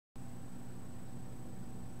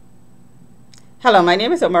Hello, my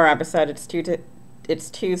name is HARASSED. It's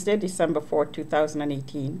Tuesday, December 4th,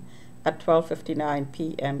 2018 at 12:59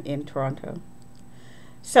 p.m. in Toronto.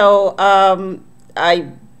 I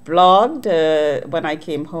blogged when I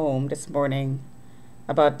came home this morning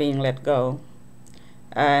about being let go.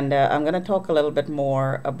 And I'm going to talk a little bit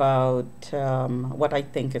more about what I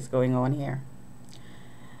think is going on here.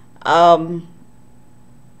 Um,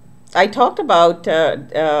 I talked about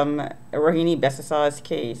Rohini Bessasa's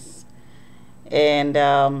case, and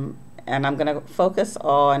I'm going to focus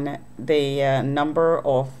on the number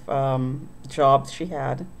of jobs she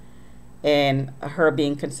had and her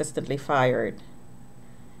being consistently fired,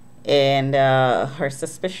 and her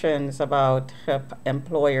suspicions about her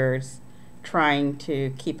employers trying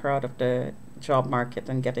to keep her out of the job market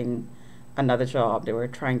and getting another job. They were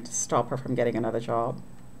trying to stop her from getting another job.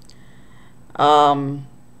 Um,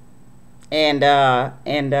 and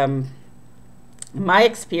my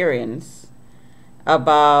experience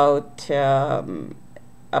about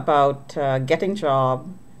getting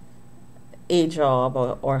a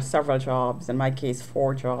job or several jobs, in my case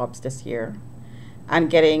 4 jobs this year, and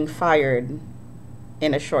getting fired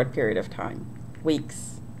in a short period of time,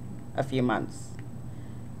 weeks, a few months,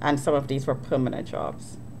 and some of these were permanent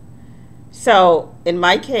jobs. So in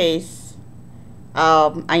my case,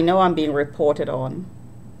 I know I'm being reported on,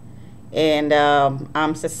 and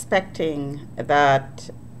I'm suspecting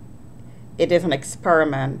that it is an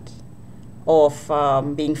experiment of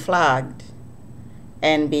being flagged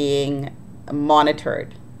and being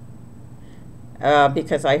monitored,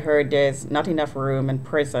 because I heard there's not enough room in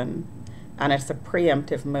prison and it's a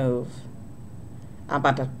preemptive move.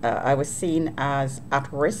 I was seen as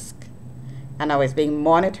at risk, and I was being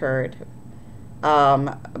monitored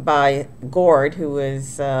by Gord, who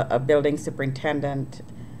was a building superintendent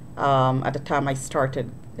at the time I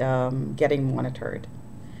started getting monitored.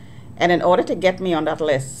 And in order to get me on that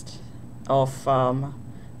list of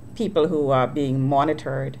people who are being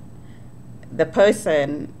monitored, the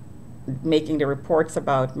person making the reports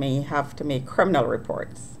about me have to make criminal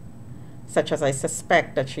reports, such as I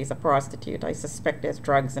suspect that she's a prostitute, I suspect there's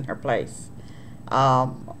drugs in her place,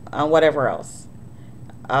 and whatever else.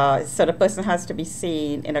 So the person has to be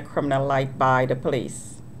seen in a criminal light by the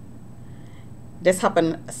police. This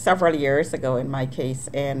happened several years ago in my case,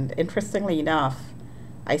 and interestingly enough,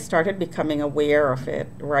 I started becoming aware of it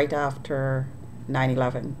right after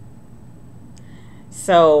 9/11.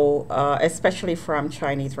 So, especially from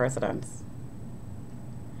Chinese residents.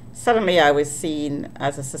 Suddenly I was seen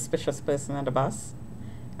as a suspicious person on the bus.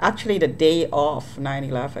 Actually, the day of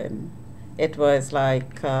 9/11, it was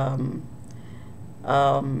like an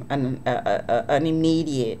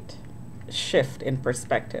immediate shift in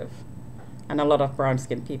perspective. And a lot of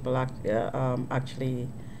brown-skinned people actually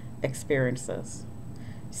experienced this.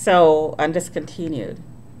 So, and this continued.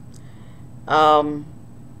 Um,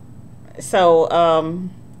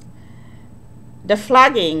 the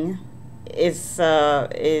flagging is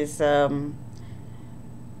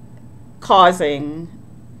causing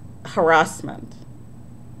harassment,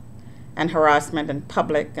 and harassment in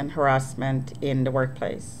public and harassment in the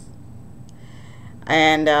workplace.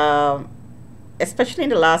 And especially in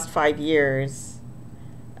the last 5 years,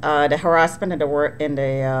 the harassment in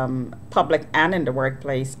the public and in the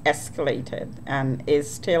workplace escalated and is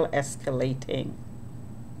still escalating.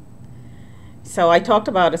 So I talked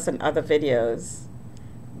about this in other videos,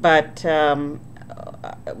 but and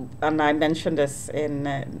I mentioned this in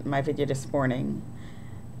my video this morning.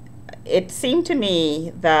 It seemed to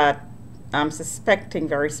me that I'm suspecting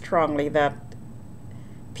very strongly that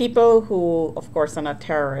people who, of course, are not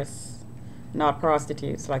terrorists, not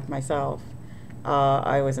prostitutes like myself.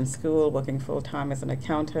 I was in school working full-time as an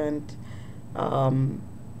accountant, and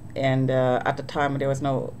at the time there was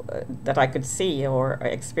no, that I could see or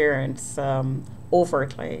experience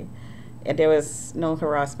overtly, and there was no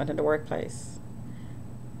harassment in the workplace.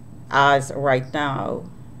 As right now,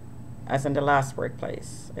 as in the last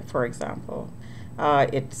workplace, for example,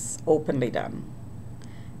 it's openly done,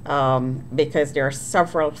 because there are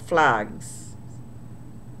several flags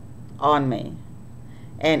on me.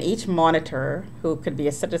 And each monitor, who could be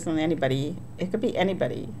a citizen, anybody, it could be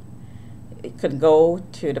anybody, it could go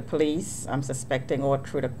to the police, I'm suspecting, or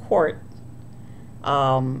through the court,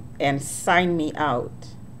 and sign me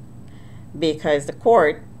out. Because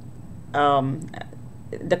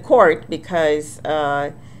because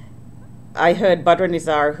I heard Badr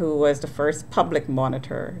Nizar, who was the first public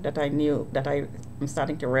monitor that I knew, that I'm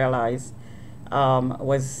starting to realize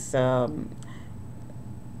was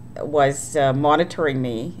monitoring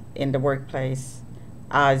me in the workplace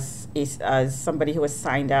as somebody who was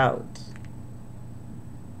signed out.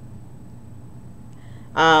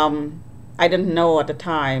 I didn't know at the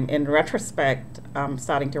time. In retrospect, I'm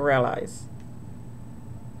starting to realize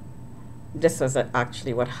this was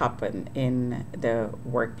actually what happened in the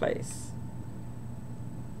workplace.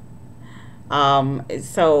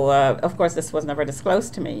 Of course, this was never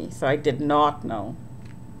disclosed to me, so I did not know.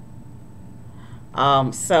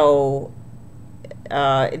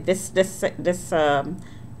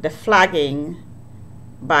 The flagging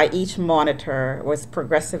by each monitor was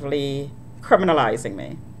progressively criminalizing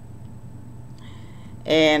me.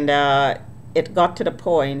 And it got to the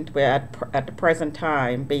point where at the present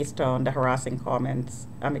time, based on the harassing comments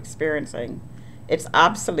I'm experiencing, it's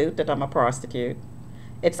absolute that I'm a prostitute.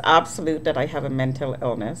 It's absolute that I have a mental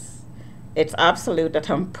illness. It's absolute that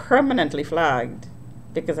I'm permanently flagged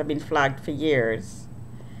because I've been flagged for years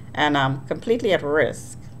and I'm completely at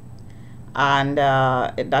risk. And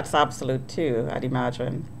that's absolute too, I'd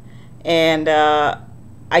imagine. And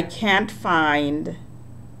I can't find,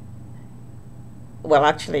 well,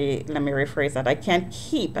 actually, let me rephrase that. I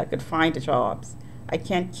could find jobs. I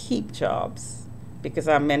can't keep jobs because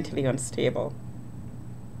I'm mentally unstable.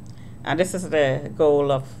 And this is the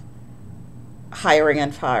goal of hiring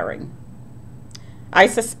and firing. I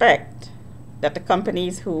suspect that the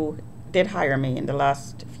companies who did hire me in the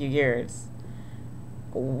last few years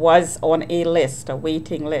was on a list, a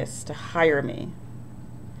waiting list to hire me,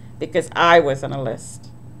 because I was on a list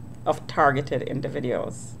of targeted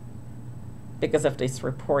individuals because of this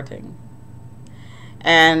reporting.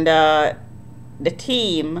 And the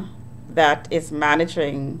team that is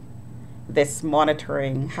managing this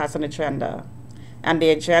monitoring has an agenda, and the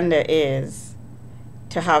agenda is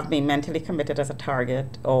to have me mentally committed as a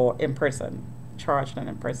target or in prison, charged and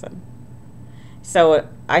in prison. So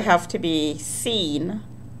I have to be seen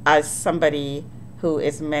as somebody who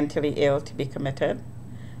is mentally ill to be committed,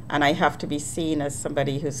 and I have to be seen as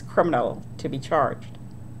somebody who's criminal to be charged.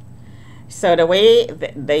 So the way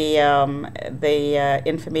the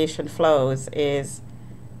information flows is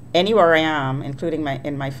anywhere I am, including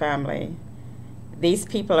in my family, these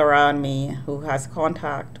people around me who has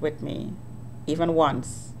contact with me, even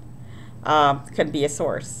once, can be a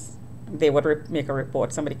source. They would make a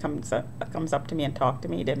report. Somebody comes up to me and talk to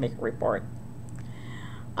me, they make a report.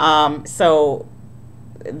 So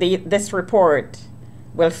this report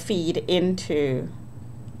will feed into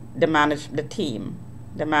the team,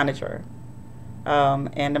 the manager,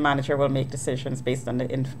 and the manager will make decisions based on the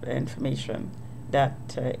information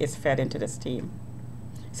that is fed into this team.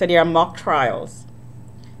 So there are mock trials,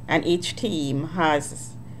 and each team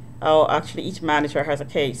has, actually each manager has a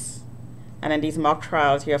case. And in these mock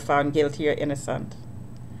trials, you're found guilty or innocent.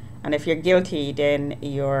 And if you're guilty, then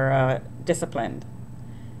you're disciplined.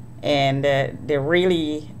 And the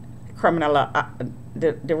real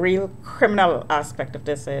criminal aspect of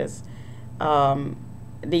this is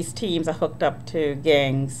these teams are hooked up to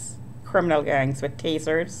gangs, criminal gangs with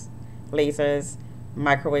tasers, lasers,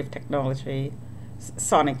 microwave technology,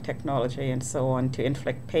 sonic technology, and so on, to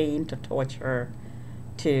inflict pain, to torture,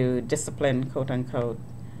 to discipline, quote unquote.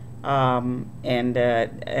 So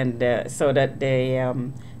that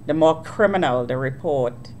the more criminal the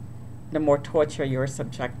report, the more torture you're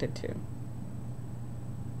subjected to.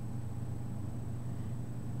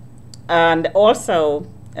 And also,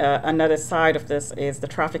 another side of this is the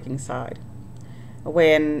trafficking side.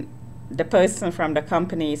 When the person from the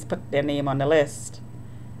companies put their name on the list,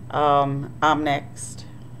 I'm next,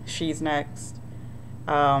 she's next.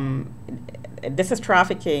 This is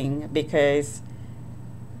trafficking because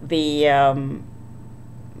the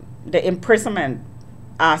imprisonment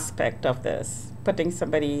aspect of this, putting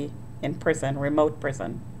somebody in prison, remote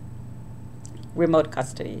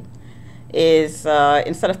custody, is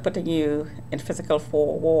instead of putting you in physical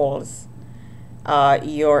four walls,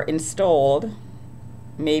 you're installed,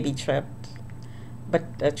 maybe chipped, but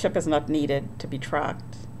a chip is not needed to be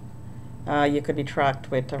tracked. You could be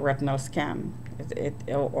tracked with a retinal scan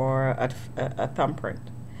or a thumbprint.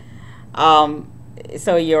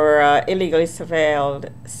 So you're illegally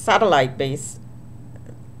surveilled, satellite-based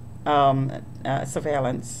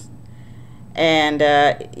surveillance, and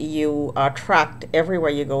you are tracked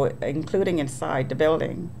everywhere you go, including inside the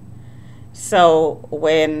building. So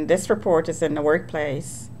when this report is in the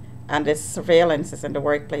workplace and this surveillance is in the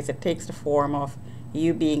workplace, it takes the form of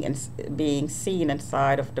you being seen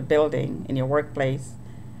inside of the building in your workplace,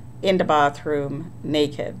 in the bathroom,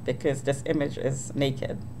 naked, because this image is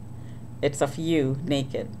naked. It's of you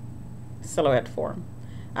naked, silhouette form,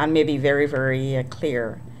 and maybe very, very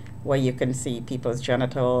clear, where you can see people's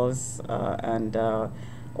genitals and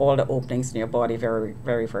all the openings in your body very,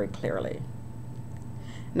 very, very clearly.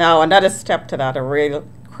 Now, another step to that, a real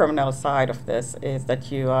criminal side of this is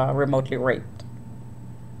that you are remotely raped.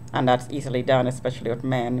 And that's easily done, especially with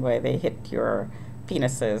men, where they hit your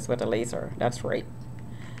penises with a laser. That's rape.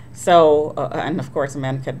 So, and of course,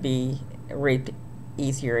 men could be raped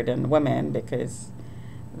easier than women because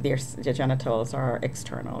their genitals are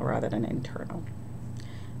external rather than internal.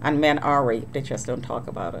 And men are raped; they just don't talk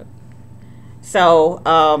about it. So,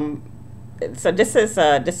 this is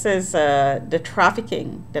the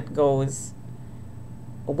trafficking that goes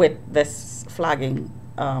with this flagging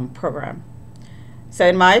program. So,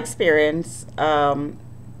 in my experience,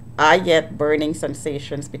 I get burning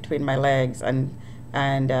sensations between my legs and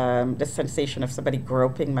the sensation of somebody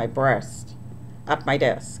groping my breast at my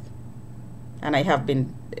desk. And I have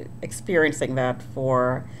been experiencing that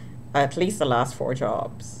for at least the last 4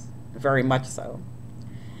 jobs, very much so.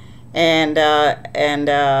 And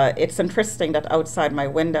it's interesting that outside my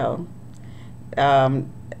window,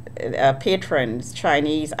 patrons,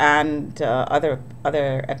 Chinese and other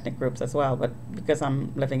ethnic groups as well, but because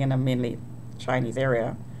I'm living in a mainly Chinese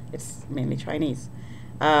area, it's mainly Chinese.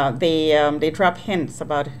 They drop hints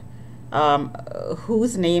about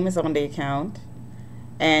whose name is on the account,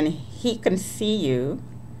 and he can see you,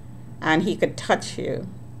 and he could touch you,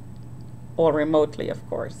 all remotely, of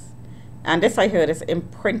course. And this I heard is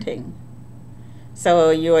imprinting.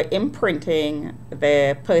 So you're imprinting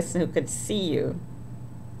the person who could see you,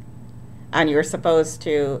 and you're supposed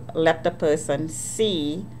to let the person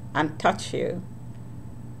see and touch you.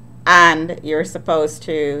 And you're supposed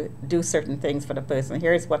to do certain things for the person.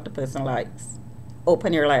 Here's what the person likes.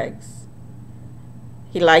 Open your legs.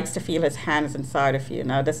 He likes to feel his hands inside of you.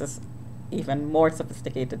 Now, this is even more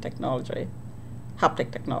sophisticated technology,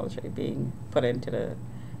 haptic technology being put into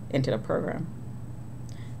the program.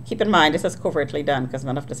 Keep in mind, this is covertly done because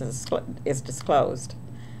none of this is disclosed.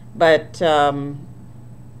 But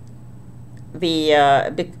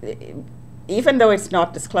even though it's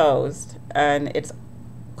not disclosed and it's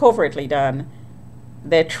covertly done,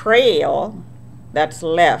 the trail that's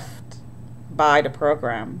left by the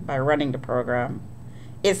program, by running the program,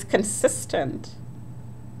 is consistent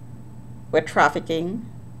with trafficking,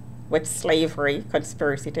 with slavery,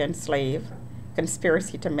 conspiracy to enslave,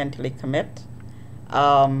 conspiracy to mentally commit,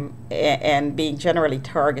 and being generally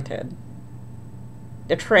targeted.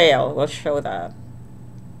 The trail will show that.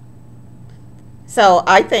 So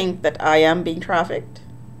I think that I am being trafficked,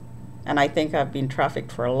 and I think I've been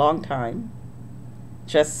trafficked for a long time,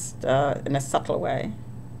 just in a subtle way.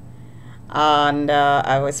 And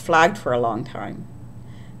I was flagged for a long time.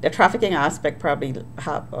 The trafficking aspect probably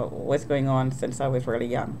was going on since I was really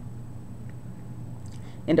young,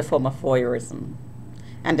 in the form of voyeurism.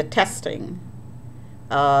 And the testing,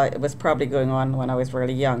 it was probably going on when I was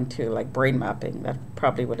really young too, like brain mapping. That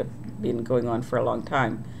probably would have been going on for a long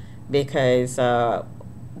time, because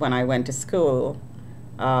when I went to school,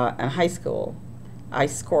 in high school, I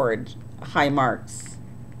scored high marks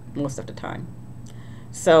most of the time.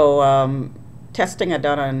 So testing are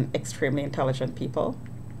done on extremely intelligent people.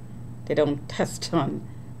 They don't test on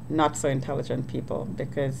not so intelligent people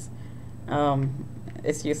because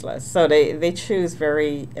it's useless. So they choose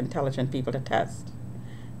very intelligent people to test.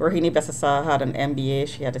 Rohini Besasa had an MBA,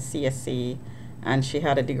 she had a CSC, and she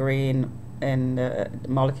had a degree in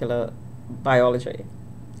molecular biology.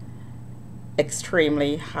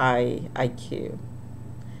 Extremely high IQ.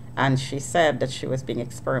 And she said that she was being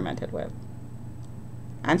experimented with.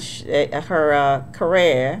 And her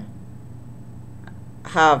career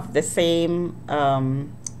have the same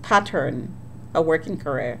pattern, a working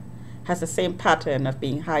career has the same pattern of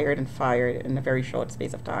being hired and fired in a very short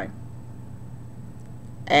space of time.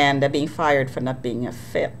 And being fired for not being a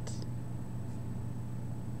fit.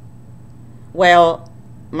 Well,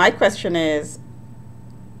 my question is,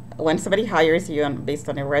 when somebody hires you based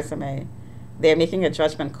on your resume, they're making a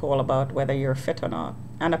judgment call about whether you're fit or not,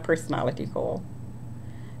 and a personality call.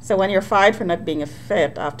 So when you're fired for not being a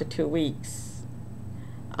fit after 2 weeks,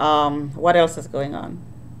 what else is going on?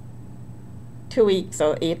 2 weeks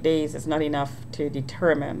or 8 days is not enough to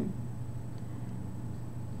determine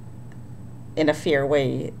in a fair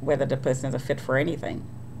way whether the person is a fit for anything.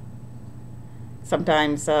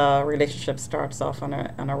 Sometimes a relationship starts off on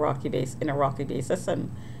a rocky basis,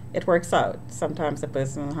 and it works out. Sometimes the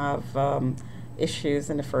person have issues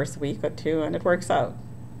in the first week or two, and it works out.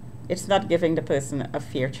 It's not giving the person a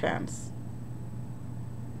fair chance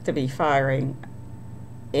to be firing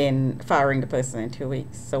the person in 2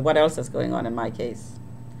 weeks. So what else is going on in my case?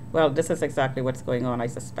 Well, this is exactly what's going on, I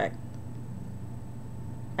suspect.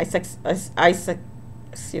 I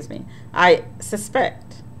suspect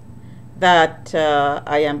that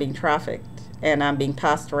I am being trafficked, and I'm being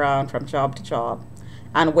passed around from job to job,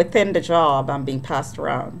 And within the job, I'm being passed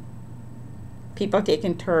around. People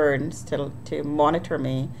taking turns to monitor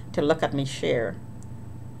me, to look at me share.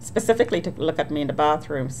 Specifically to look at me in the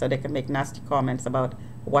bathroom so they can make nasty comments about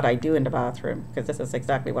what I do in the bathroom, because this is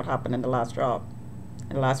exactly what happened in the last job,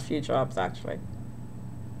 in the last few jobs actually.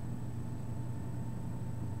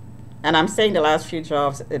 And I'm saying the last few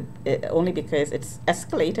jobs only because it's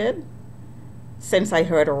escalated since I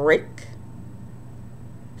heard Rick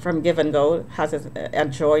from Give and Go has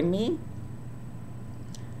joined me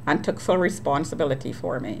and took full responsibility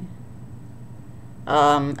for me.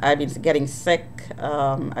 I've been getting sick.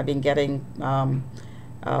 I've been getting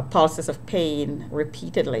pulses of pain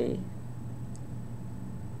repeatedly.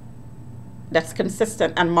 That's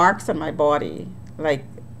consistent, and marks on my body, like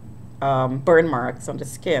burn marks on the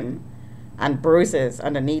skin and bruises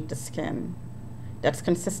underneath the skin. That's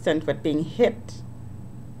consistent with being hit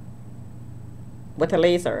with a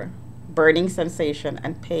laser, burning sensation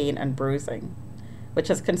and pain and bruising, which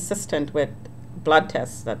is consistent with blood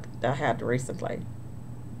tests that I had recently.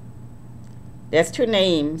 There's two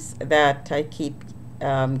names that I keep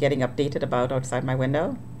getting updated about outside my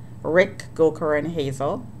window: Rick, Gokor, and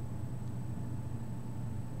Hazel,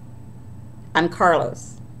 and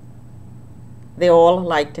Carlos. They all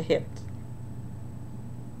like to hit.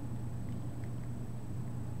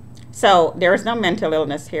 So there is no mental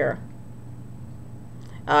illness here.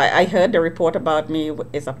 I heard the report about me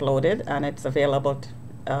is uploaded and it's available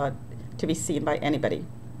to be seen by anybody.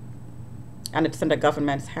 And it's in the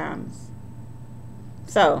government's hands.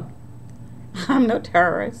 So, I'm no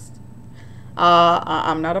terrorist.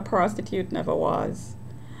 I'm not a prostitute, never was.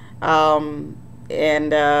 The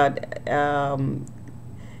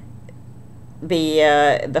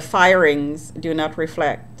firings do not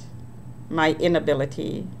reflect my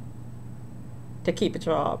inability to keep a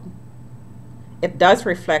job. It does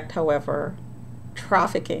reflect, however,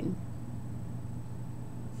 trafficking.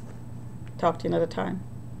 Talk to you another time.